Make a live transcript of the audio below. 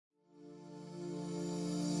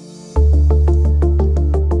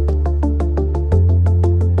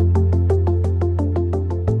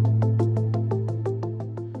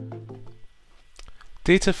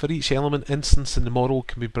Data for each element instance in the model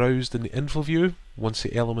can be browsed in the info view once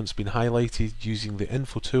the element's been highlighted using the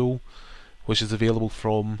info tool, which is available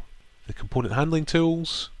from the component handling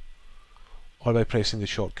tools or by pressing the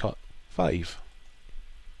shortcut 5.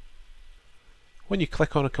 When you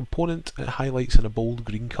click on a component, it highlights in a bold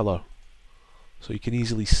green colour, so you can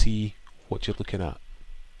easily see what you're looking at.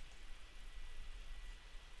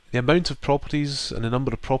 The amount of properties and the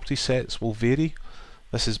number of property sets will vary.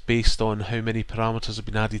 This is based on how many parameters have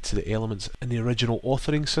been added to the elements in the original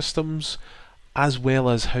authoring systems, as well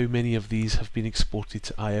as how many of these have been exported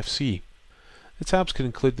to IFC. The tabs can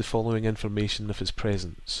include the following information if it's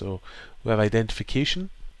present. So we have identification.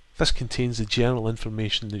 This contains the general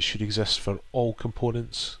information that should exist for all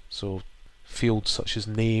components, so fields such as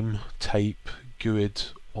name, type, GUID,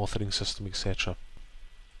 authoring system, etc.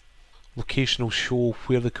 Location will show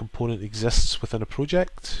where the component exists within a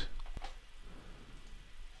project.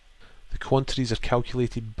 The quantities are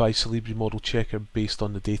calculated by Solibri Model Checker based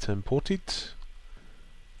on the data imported.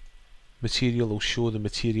 Material will show the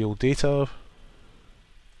material data.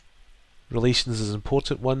 Relations is an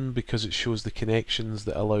important one because it shows the connections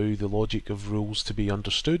that allow the logic of rules to be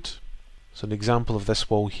understood. So an example of this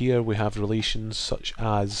wall here, we have relations such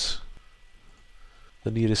as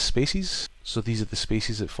the nearest spaces. So these are the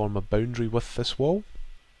spaces that form a boundary with this wall.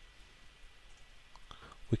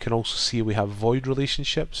 We can also see we have void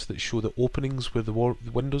relationships that show the openings where the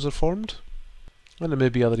windows are formed. And there may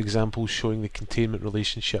be other examples showing the containment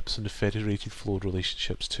relationships and the federated flow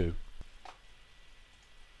relationships too.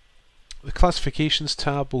 The Classifications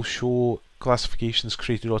tab will show classifications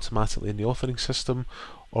created automatically in the authoring system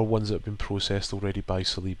or ones that have been processed already by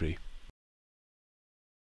Solibri.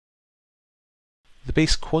 The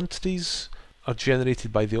base quantities are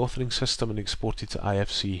generated by the authoring system and exported to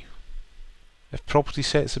IFC. If property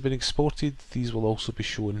sets have been exported, these will also be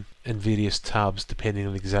shown in various tabs depending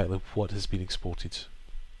on exactly what has been exported.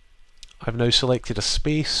 I've now selected a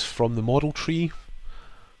space from the model tree,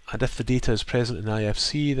 and if the data is present in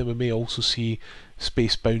IFC, then we may also see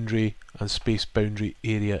space boundary and space boundary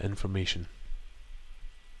area information.